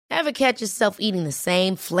Ever catch yourself eating the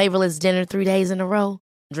same flavorless dinner 3 days in a row?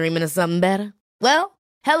 Dreaming of something better? Well,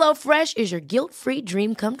 HelloFresh is your guilt-free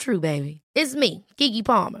dream come true, baby. It's me, Keke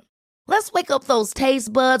Palmer. Let's wake up those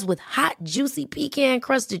taste buds with hot, juicy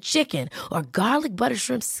pecan-crusted chicken or garlic butter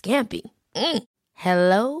shrimp scampi.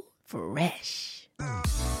 Hello Fresh.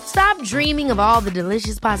 Stop dreaming of all the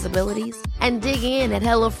delicious possibilities and dig in at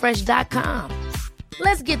HelloFresh.com.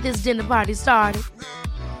 Let's get this dinner party started.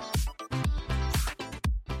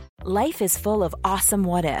 Life is full of awesome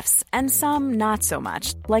what-ifs, and some not so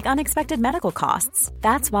much, like unexpected medical costs.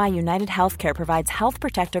 That's why United Healthcare provides Health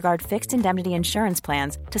Protector Guard fixed indemnity insurance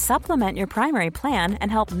plans to supplement your primary plan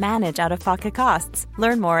and help manage out-of-pocket costs.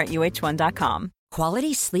 Learn more at uh1.com.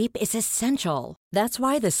 Quality sleep is essential. That's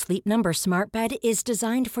why the Sleep Number Smart Bed is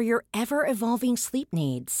designed for your ever-evolving sleep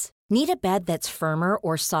needs. Need a bed that's firmer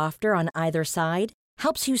or softer on either side?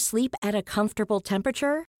 Helps you sleep at a comfortable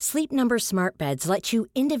temperature? Sleep Number Smart Beds let you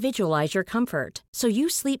individualize your comfort, so you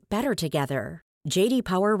sleep better together. J.D.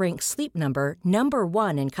 Power ranks Sleep Number number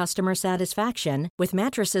 1 in customer satisfaction with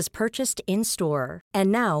mattresses purchased in-store.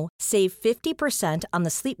 And now, save 50% on the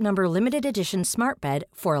Sleep Number Limited Edition Smart Bed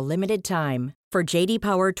for a limited time. For J.D.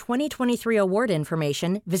 Power 2023 award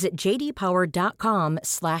information, visit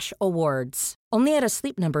jdpower.com/awards. Only at a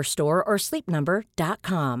Sleep Number store or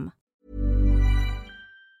sleepnumber.com.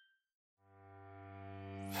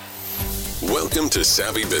 Welcome to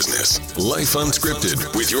Savvy Business, Life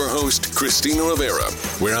Unscripted, with your host, Christina Rivera,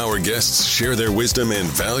 where our guests share their wisdom and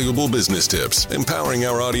valuable business tips, empowering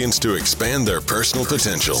our audience to expand their personal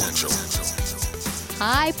potential.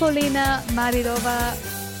 Hi, Polina, Marinova,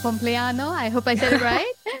 Pompliano. I hope I said it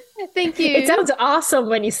right. Thank you. It sounds awesome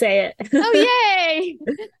when you say it. Oh, yay!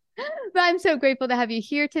 But I'm so grateful to have you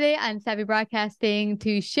here today on Savvy Broadcasting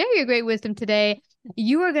to share your great wisdom today.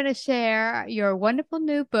 You are going to share your wonderful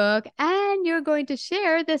new book, and you're going to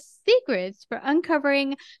share the secrets for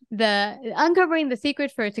uncovering the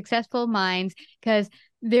secret for successful minds, because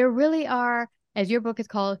there really are, as your book is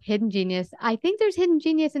called, hidden genius. I think there's hidden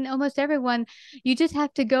genius in almost everyone. You just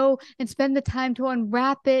have to go and spend the time to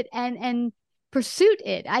unwrap it and pursue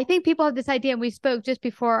it. I think people have this idea, and we spoke just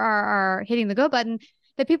before our hitting the go button,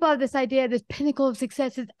 that people have this idea, this pinnacle of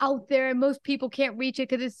success is out there and most people can't reach it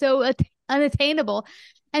because it's so unattainable.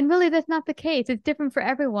 And really, that's not the case. It's different for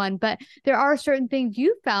everyone. But there are certain things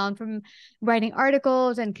you found from writing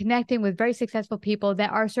articles and connecting with very successful people,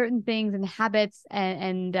 that are certain things and habits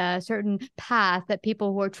and certain paths that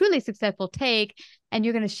people who are truly successful take. And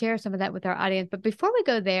you're going to share some of that with our audience. But before we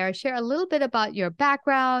go there, share a little bit about your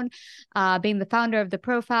background, being the founder of the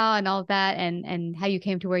profile and all of that, and how you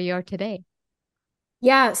came to where you are today.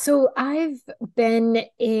 Yeah, so I've been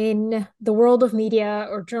in the world of media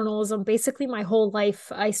or journalism basically my whole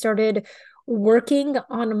life. I started working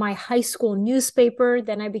on my high school newspaper,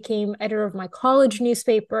 then I became editor of my college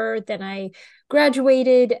newspaper, then I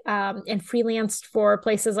graduated and freelanced for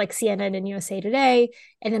places like CNN and USA Today.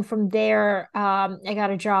 And then from there, I got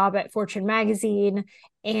a job at Fortune magazine.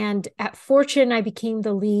 And at Fortune, I became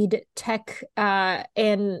the lead tech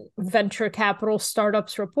and venture capital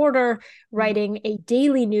startups reporter, writing a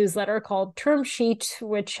daily newsletter called Term Sheet,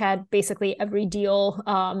 which had basically every deal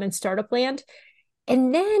in startup land.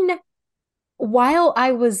 And then while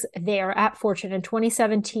I was there at Fortune in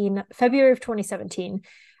 2017, February of 2017,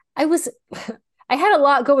 I had a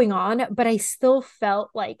lot going on, but I still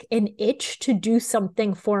felt like an itch to do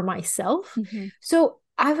something for myself. Mm-hmm. So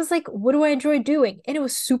I was like, what do I enjoy doing? And it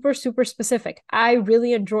was super, super specific. I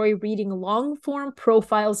really enjoy reading long form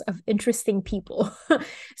profiles of interesting people.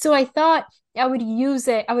 So I thought I would use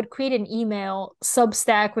it. I would create an email.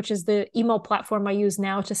 Substack, which is the email platform I use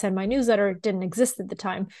now to send my newsletter, didn't exist at the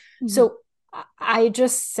time. Mm-hmm. So I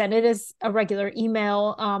just sent it as a regular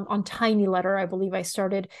email on Tiny Letter, I believe I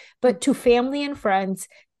started, but to family and friends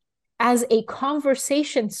as a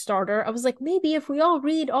conversation starter. I was like, maybe if we all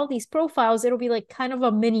read all these profiles, it'll be like kind of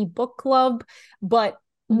a mini book club, but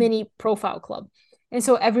mini profile club. And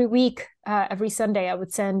so every week, every Sunday, I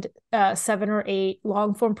would send 7 or 8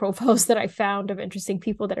 long form profiles that I found of interesting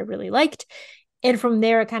people that I really liked. And from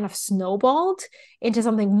there, it kind of snowballed into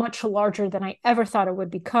something much larger than I ever thought it would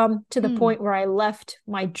become, to the point where I left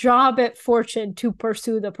my job at Fortune to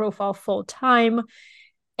pursue the profile full time.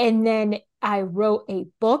 And then I wrote a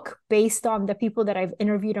book based on the people that I've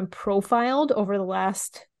interviewed and profiled over the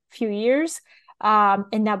last few years.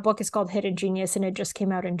 And that book is called Hidden Genius, and it just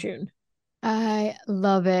came out in June. I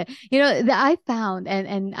love it. You know, I found,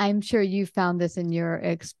 and I'm sure you found this in your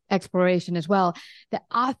exploration as well, that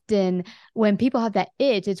often when people have that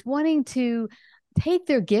itch, it's wanting to take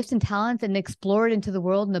their gifts and talents and explore it into the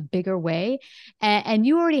world in a bigger way. And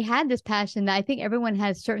you already had this passion that I think everyone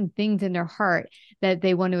has certain things in their heart that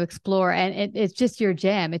they want to explore. And it's just your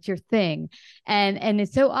jam. It's your thing. And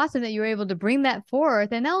it's so awesome that you're able to bring that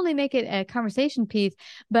forth and not only make it a conversation piece,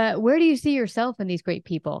 but where do you see yourself in these great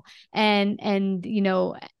people? And, you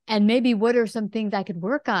know, and maybe what are some things I could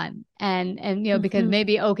work on? And, you know, because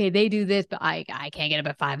maybe, okay, they do this, but I can't get up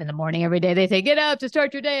at 5 a.m. every day. They say, get up to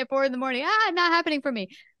start your day at 4 a.m. Not happening for me.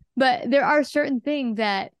 But there are certain things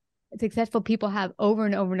that successful people have over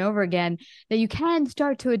and over and over again that you can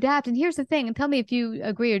start to adapt. And here's the thing, and tell me if you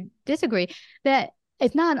agree or disagree, that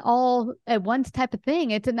it's not an all at once type of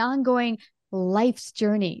thing. It's an ongoing life's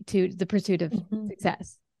journey to the pursuit of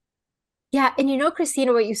success. Yeah. And you know,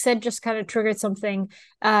 Christina, what you said just kind of triggered something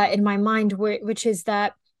in my mind, which is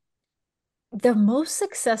that the most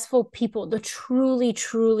successful people, the truly,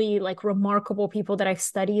 truly like remarkable people that I've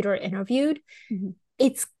studied or interviewed,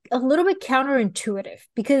 it's a little bit counterintuitive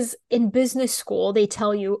because in business school, they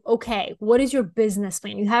tell you, okay, what is your business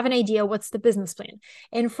plan? You have an idea, what's the business plan?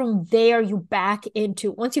 And from there, you back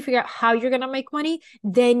into, once you figure out how you're going to make money,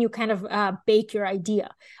 then you kind of bake your idea.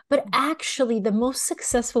 But actually, the most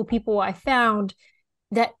successful people I found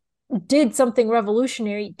that did something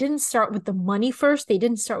revolutionary didn't start with the money first. They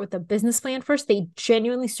didn't start with the business plan first. They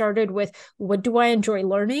genuinely started with, what do I enjoy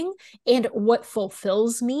learning and what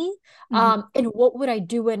fulfills me? And what would I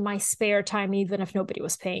do in my spare time, even if nobody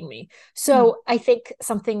was paying me? So I think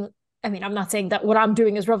something, I mean, I'm not saying that what I'm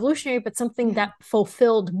doing is revolutionary, but something that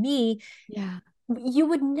fulfilled me. Yeah. You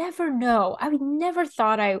would never know. I would never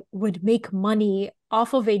thought I would make money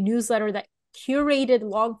off of a newsletter that curated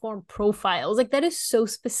long form profiles. Like that is so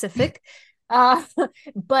specific.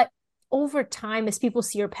 But over time, as people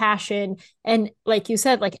see your passion, and like you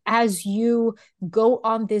said, like as you go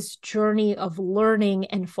on this journey of learning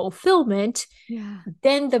and fulfillment,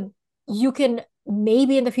 then you can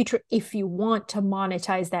maybe in the future, if you want to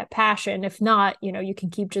monetize that passion. If not, you know, you can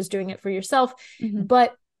keep just doing it for yourself.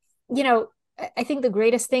 But, you know, I think the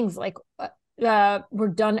greatest things like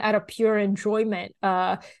were done out of pure enjoyment.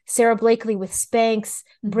 Sarah Blakely with Spanx,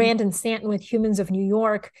 Brandon Stanton with Humans of New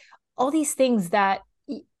York, all these things that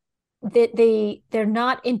they're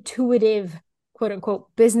not intuitive, quote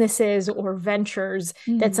unquote, businesses or ventures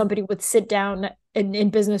that somebody would sit down in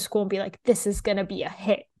business school and be like, this is going to be a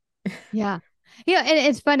hit. Yeah. Yeah. And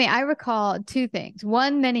it's funny. I recall two things.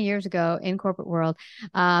 One, many years ago in corporate world,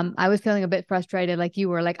 I was feeling a bit frustrated. Like you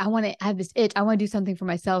were like, I want to have this itch. I want to do something for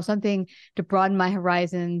myself, something to broaden my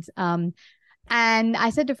horizons. And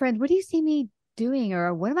I said to friends, what do you see me doing?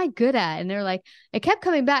 Or what am I good at? And they're like, it kept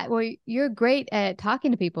coming back. Well, you're great at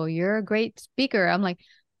talking to people. You're a great speaker. I'm like,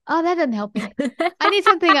 oh, that doesn't help me. I need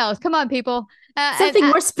something else. Come on, people. Something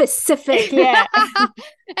more specific. Yeah.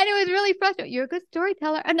 And it was really frustrating. You're a good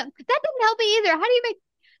storyteller. And that didn't help me either.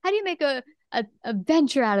 How do you make a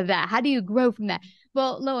venture out of that? How do you grow from that?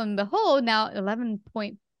 Well, lo and behold, now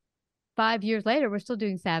 11.5 years later, we're still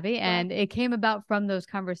doing Savvy. And it came about from those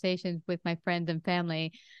conversations with my friends and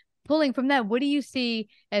family, pulling from that. What do you see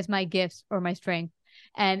as my gifts or my strength?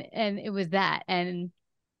 And it was that. And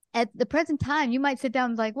at the present time, you might sit down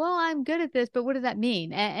and be like, well, I'm good at this, but what does that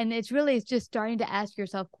mean? And it's just starting to ask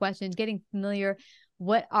yourself questions, getting familiar.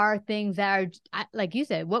 What are things that are, like you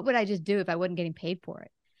said, what would I just do if I wasn't getting paid for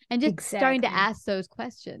it? And just starting to ask those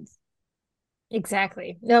questions.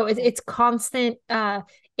 Exactly. No, it's constant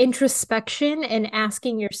introspection and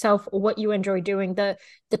asking yourself what you enjoy doing. The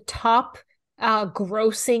top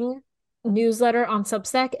grossing newsletter on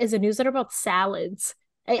Substack is a newsletter about salads.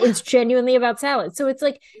 It's genuinely about salads. So it's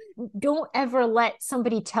like, don't ever let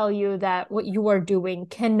somebody tell you that what you are doing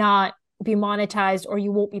cannot be monetized or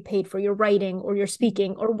you won't be paid for your writing or your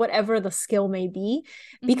speaking or whatever the skill may be.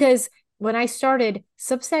 Because when I started,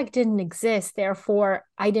 Substack didn't exist. Therefore,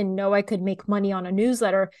 I didn't know I could make money on a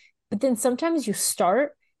newsletter. But then sometimes you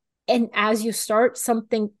start, and as you start,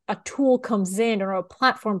 a tool comes in or a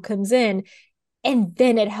platform comes in, and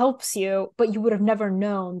then it helps you. But you would have never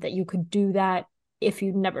known that you could do that if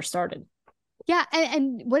you never started. Yeah.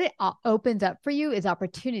 And what it opens up for you is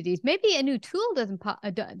opportunities. Maybe a new tool does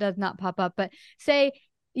not pop up, but say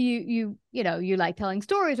you like telling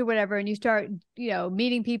stories or whatever, and you start,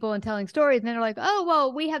 meeting people and telling stories, and then they're like, oh,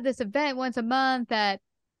 well, we have this event once a month at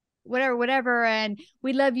whatever, and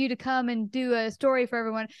we'd love you to come and do a story for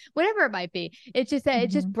everyone, whatever it might be. It's just that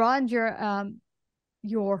it just broadens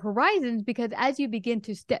your horizons, because as you begin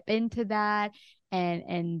to step into that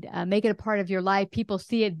and make it a part of your life, people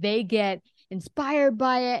see it, they get inspired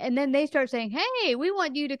by it. And then they start saying, hey, we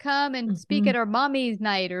want you to come and speak at our mommy's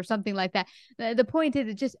night or something like that. The point is,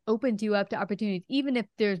 it just opens you up to opportunities, even if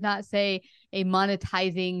there's not, say, a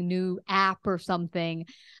monetizing new app or something.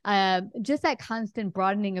 Just that constant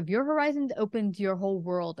broadening of your horizons opens your whole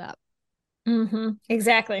world up.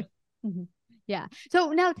 Exactly. Yeah.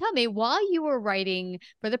 So now tell me, while you were writing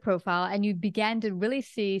for the profile and you began to really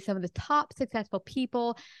see some of the top successful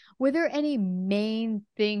people, were there any main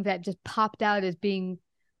things that just popped out as being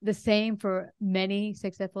the same for many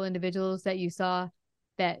successful individuals that you saw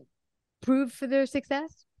that proved for their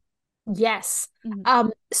success? Yes.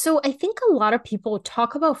 So I think a lot of people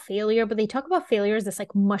talk about failure, but they talk about failure as this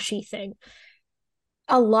like mushy thing.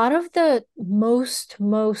 A lot of the most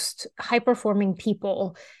high-performing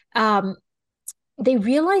people, they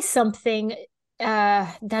realize something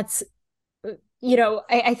that's,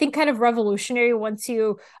 I think kind of revolutionary once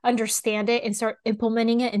you understand it and start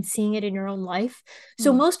implementing it and seeing it in your own life.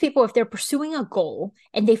 So most people, if they're pursuing a goal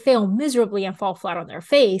and they fail miserably and fall flat on their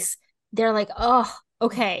face, they're like, oh,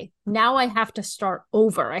 okay, now I have to start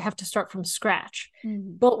over. I have to start from scratch.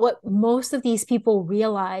 But what most of these people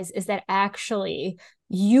realize is that actually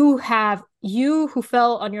you who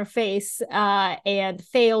fell on your face and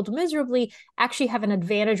failed miserably actually have an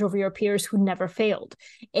advantage over your peers who never failed.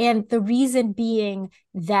 And the reason being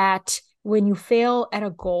that when you fail at a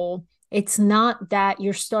goal, it's not that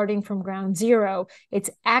you're starting from ground zero. It's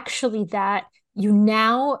actually that you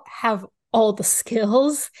now have all the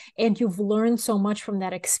skills and you've learned so much from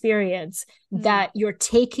that experience that you're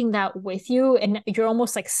taking that with you and you're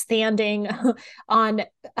almost like standing on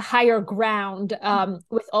higher ground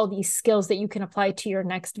with all these skills that you can apply to your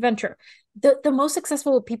next venture. The most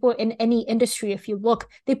successful people in any industry, if you look,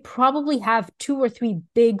 they probably have 2 or 3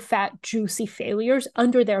 big, fat, juicy failures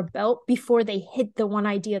under their belt before they hit the one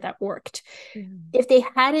idea that worked. If they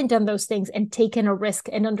hadn't done those things and taken a risk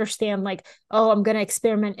and understand like, oh, I'm going to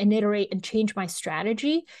experiment and iterate and change my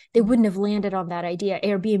strategy, they wouldn't have landed on that idea.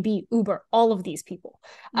 Airbnb, Uber, all of these people.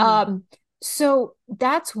 So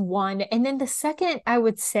that's one. And then the second I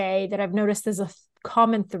would say that I've noticed as a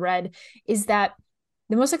common thread is that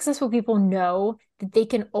the most successful people know that they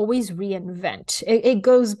can always reinvent. It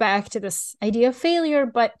goes back to this idea of failure,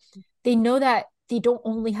 but they know that they don't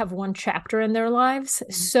only have one chapter in their lives.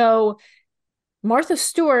 So Martha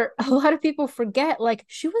Stewart, a lot of people forget, like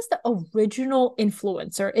she was the original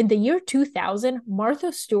influencer. In the year 2000,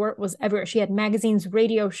 Martha Stewart was everywhere. She had magazines,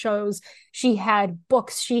 radio shows, she had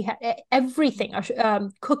books, she had everything,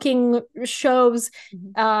 cooking shows,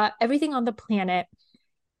 everything on the planet.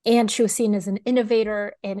 And she was seen as an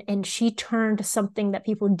innovator, and she turned something that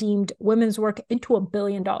people deemed women's work into $1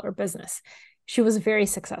 billion business. She was very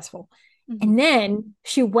successful. And then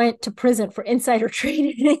she went to prison for insider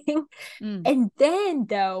trading. And then,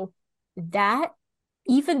 though, that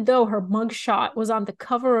even though her mugshot was on the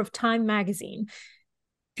cover of Time magazine,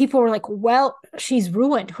 people were like, well, she's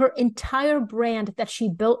ruined. Her entire brand that she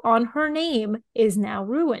built on her name is now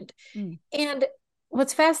ruined. And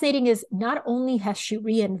what's fascinating is not only has she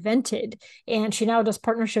reinvented and she now does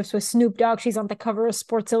partnerships with Snoop Dogg, she's on the cover of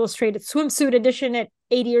Sports Illustrated swimsuit edition at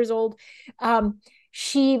 80 years old.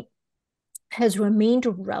 She has remained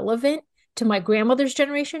relevant to my grandmother's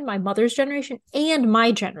generation, my mother's generation, and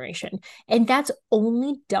my generation. And that's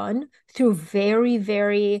only done through very,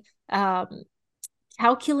 very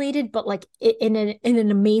calculated, but like in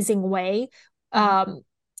an amazing way,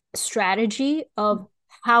 strategy of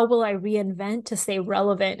how will I reinvent to stay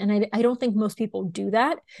relevant? And I don't think most people do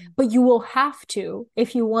that, but you will have to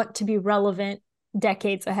if you want to be relevant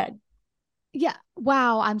decades ahead. Yeah.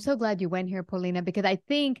 Wow. I'm so glad you went here, Polina, because I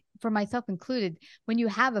think for myself included, when you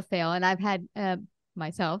have a fail, and I've had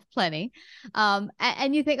myself plenty,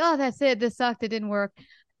 and you think, oh, that's it. This sucked. It didn't work.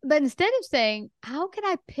 But instead of saying, how can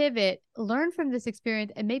I pivot, learn from this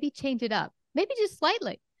experience and maybe change it up, maybe just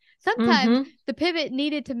slightly. Sometimes the pivot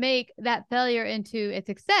needed to make that failure into a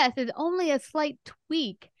success is only a slight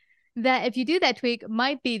tweak that if you do that tweak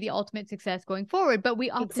might be the ultimate success going forward. But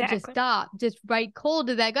we often just stop, just right cold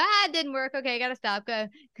to that, go, it didn't work. Okay, I got to stop.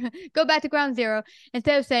 Go back to ground zero.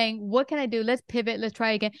 Instead of saying, what can I do? Let's pivot. Let's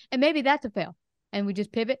try again. And maybe that's a fail. And we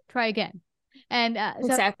just pivot, try again. And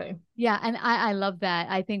exactly. Yeah. And I love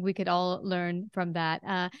that. I think we could all learn from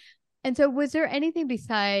that. And so was there anything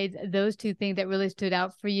besides those two things that really stood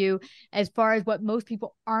out for you as far as what most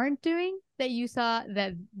people aren't doing that you saw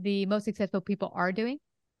that the most successful people are doing?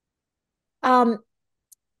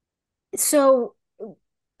 So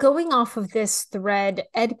going off of this thread,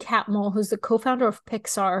 Ed Catmull, who's the co-founder of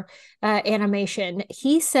Pixar animation,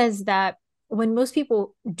 he says that when most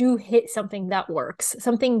people do hit something that works,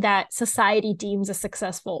 something that society deems as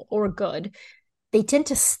successful or good, they tend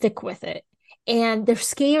to stick with it. And they're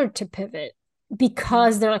scared to pivot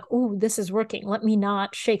because they're like, oh, this is working. Let me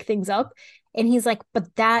not shake things up. And he's like,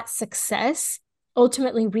 but that success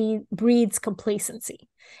ultimately breeds complacency.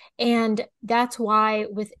 And that's why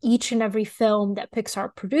with each and every film that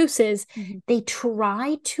Pixar produces, they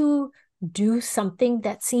try to do something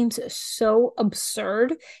that seems so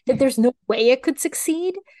absurd that there's no way it could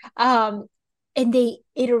succeed. And they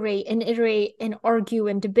iterate and argue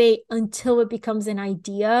and debate until it becomes an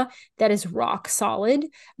idea that is rock solid.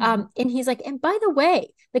 And he's like, and by the way,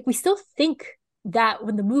 like, we still think that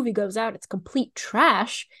when the movie goes out, it's complete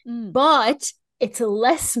trash, but it's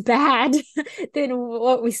less bad than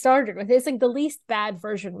what we started with. It's like the least bad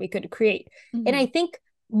version we could create. And I think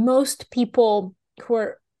most people who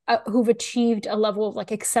are who've achieved a level of like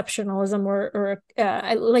exceptionalism or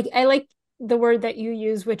I like the word that you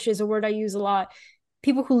use, which is a word I use a lot.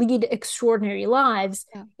 People who lead extraordinary lives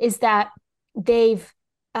is that they've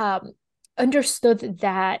understood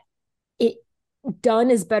that it done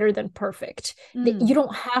is better than perfect. That you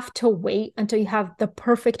don't have to wait until you have the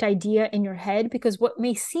perfect idea in your head, because what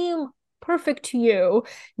may seem perfect to you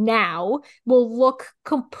now will look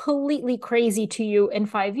completely crazy to you in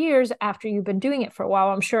 5 years after you've been doing it for a while.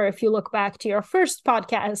 I'm sure if you look back to your first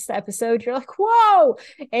podcast episode, you're like, whoa,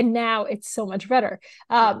 and now it's so much better.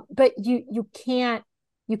 But you can't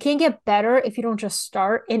get better if you don't just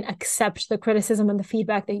start and accept the criticism and the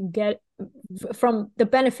feedback that you get from the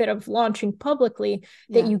benefit of launching publicly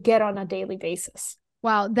that you get on a daily basis.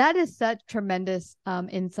 Wow, that is such tremendous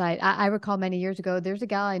insight. I recall many years ago, there's a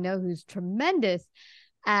gal I know who's tremendous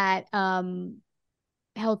at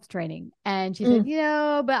health training. And she said,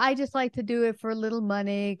 but I just like to do it for a little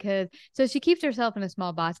money. So she keeps herself in a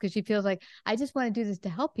small box because she feels like, I just want to do this to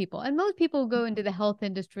help people. And most people go into the health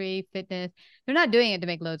industry, fitness, they're not doing it to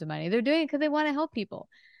make loads of money. They're doing it because they want to help people.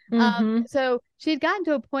 So she'd gotten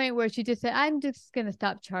to a point where she just said, I'm just going to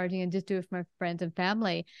stop charging and just do it for my friends and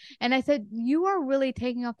family. And I said, you are really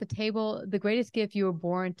taking off the table the greatest gift you were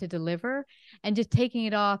born to deliver, and just taking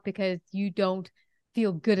it off because you don't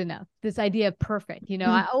feel good enough. This idea of perfect, when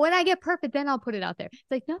I get perfect, then I'll put it out there. It's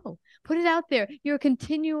like, no, put it out there. You're a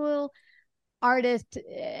continual artist,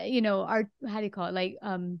 art, how do you call it? Like,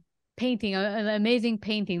 painting, an amazing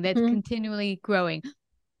painting that's continually growing.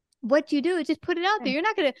 What you do is just put it out there. You're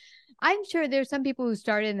not going to, I'm sure there's some people who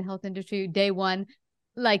started in the health industry day one,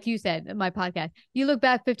 like you said, my podcast, you look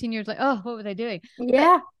back 15 years like, oh, what was I doing?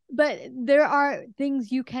 Yeah. But there are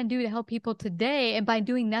things you can do to help people today. And by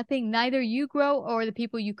doing nothing, neither you grow or the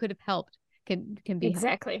people you could have helped can be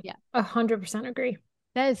exactly. Helped. Yeah. 100% agree.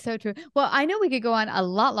 That is so true. Well, I know we could go on a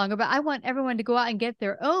lot longer, but I want everyone to go out and get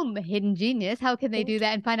their own hidden genius. How can they do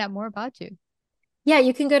that and find out more about you? Yeah,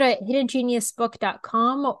 you can go to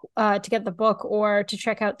hiddengeniusbook.com to get the book, or to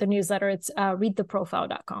check out the newsletter. It's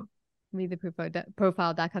readtheprofile.com.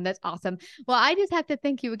 Readtheprofile.com. That's awesome. Well, I just have to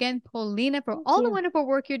thank you again, Polina, for all the wonderful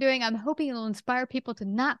work you're doing. I'm hoping it'll inspire people to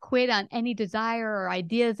not quit on any desire or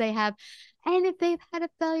ideas they have. And if they've had a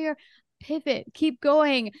failure, pivot, keep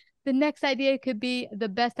going. The next idea could be the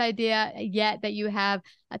best idea yet that you have.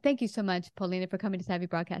 Thank you so much, Polina, for coming to Savvy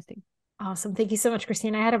Broadcasting. Awesome. Thank you so much,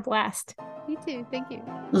 Christine. I had a blast. You too. Thank you.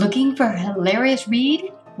 Looking for a hilarious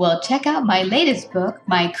read? Well, check out my latest book,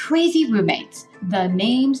 My Crazy Roommates. The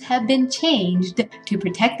names have been changed to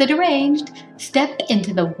protect the deranged. Step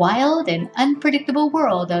into the wild and unpredictable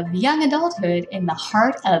world of young adulthood in the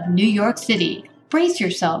heart of New York City. Brace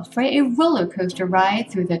yourself for a roller coaster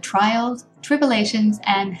ride through the trials, tribulations,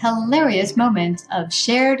 and hilarious moments of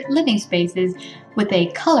shared living spaces with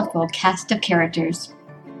a colorful cast of characters.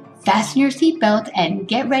 Fasten your seatbelt and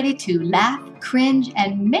get ready to laugh, cringe,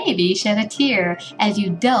 and maybe shed a tear as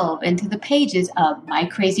you delve into the pages of My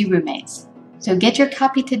Crazy Roommates. So get your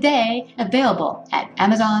copy today, available at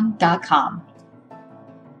Amazon.com.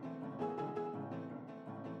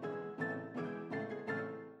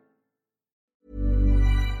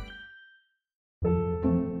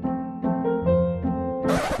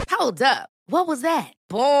 Hold up. What was that?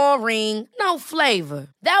 Boring. No flavor.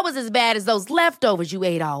 That was as bad as those leftovers you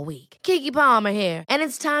ate all week. Keke Palmer here. And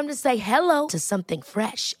it's time to say hello to something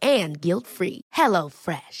fresh and guilt-free. Hello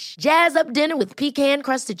Fresh. Jazz up dinner with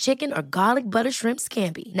pecan-crusted chicken or garlic butter shrimp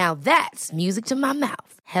scampi. Now that's music to my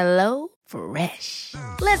mouth. Hello Fresh.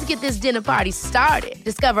 Let's get this dinner party started.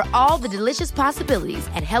 Discover all the delicious possibilities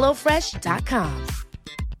at HelloFresh.com.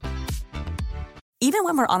 Even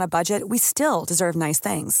when we're on a budget, we still deserve nice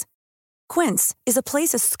things. Quince is a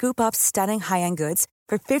place to scoop up stunning high-end goods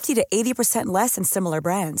for 50 to 80% less than similar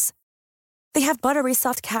brands. They have buttery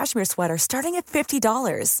soft cashmere sweaters starting at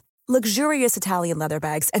 $50, luxurious Italian leather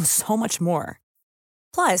bags, and so much more.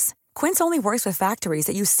 Plus, Quince only works with factories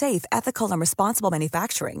that use safe, ethical, and responsible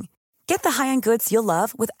manufacturing. Get the high-end goods you'll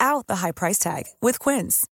love without the high price tag with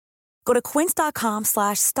Quince. Go to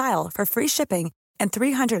quince.com/style for free shipping and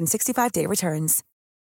 365-day returns.